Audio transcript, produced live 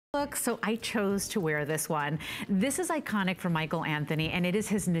Look, so I chose to wear this one. This is iconic for Michael Anthony, and it is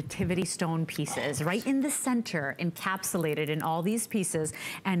his Nativity stone pieces, right in the center, encapsulated in all these pieces,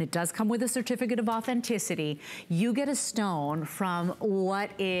 and it does come with a certificate of authenticity. You get a stone from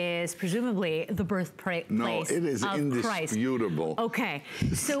what is presumably the birthplace No, it is of indisputable. Christ. Okay,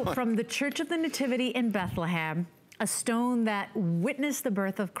 so from the Church of the Nativity in Bethlehem, a stone that witnessed the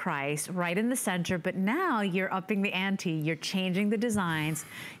birth of Christ right in the center, but now you're upping the ante, you're changing the designs.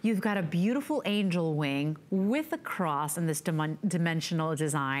 You've got a beautiful angel wing with a cross in this dimensional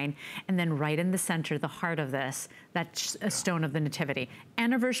design, and then right in the center, the heart of this, that's a stone of the Nativity.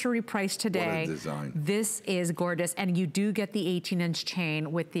 Anniversary price today. What a design. This is gorgeous, and you do get the 18-inch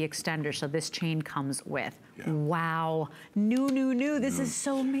chain with the extender, so this chain comes with. Yeah. Wow, new. This is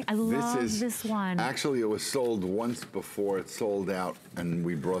so amazing. I love this one. Actually, it was sold once before, it sold out, and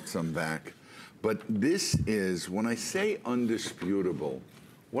we brought some back. But this is, when I say undisputable,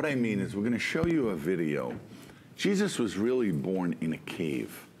 what I mean is we're gonna show you a video. Jesus was really born in a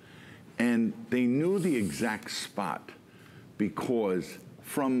cave, and they knew the exact spot because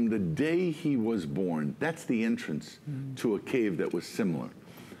from the day he was born, that's the entrance to a cave that was similar.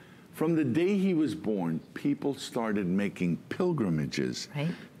 From the day he was born, people started making pilgrimages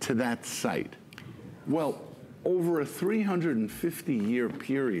to that site. Well, over a 350-year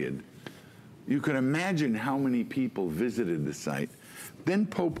period, you can imagine how many people visited the site. Then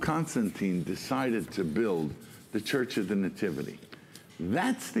Pope Constantine decided to build the Church of the Nativity.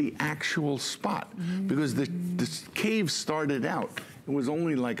 That's the actual spot, because the cave started out, it was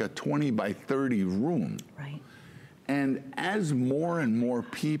only like a 20 by 30 room. And as more and more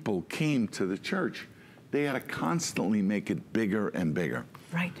people came to the church, they had to constantly make it bigger and bigger.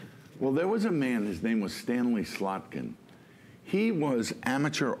 Well, there was a man, his name was Stanley Slotkin. He was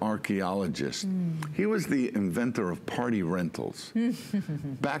amateur archaeologist. He was the inventor of party rentals.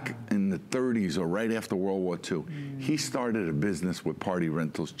 Back in the 30s or right after World War II, he started a business with party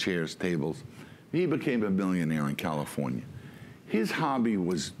rentals, chairs, tables. He became a millionaire in California. His hobby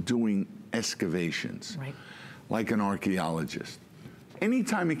was doing excavations, like an archaeologist.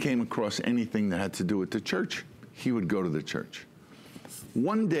 Anytime he came across anything that had to do with the church, he would go to the church.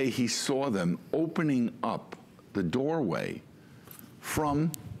 One day he saw them opening up the doorway from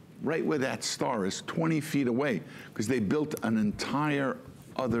right where that star is, 20 feet away, because they built an entire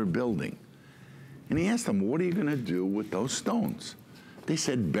other building. And he asked them, what are you gonna do with those stones? They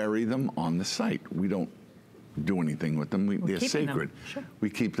said, bury them on the site. We don't do anything with them, they're sacred. We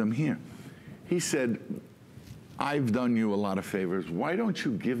keep them here. He said, I've done you a lot of favors. Why don't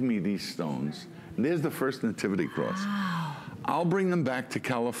you give me these stones? And there's the first nativity cross. I'll bring them back to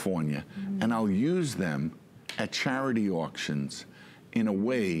California and I'll use them at charity auctions in a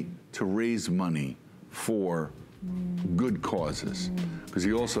way to raise money for good causes. Because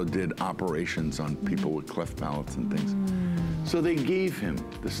he also did operations on people with cleft palates and things. So they gave him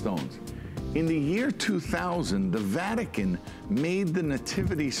the stones. In the year 2000, the Vatican made the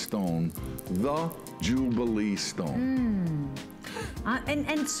Nativity stone the Jubilee stone.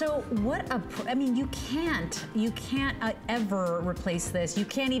 And so what I mean, you can't ever replace this. You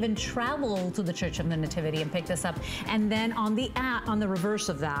can't even travel to the Church of the Nativity and pick this up. And then on the reverse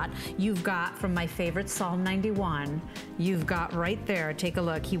of that, you've got, from my favorite Psalm 91, you've got right there, take a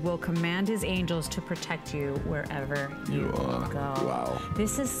look, he will command his angels to protect you wherever you go. Wow.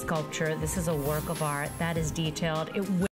 This is sculpture, this is a work of art, that is detailed.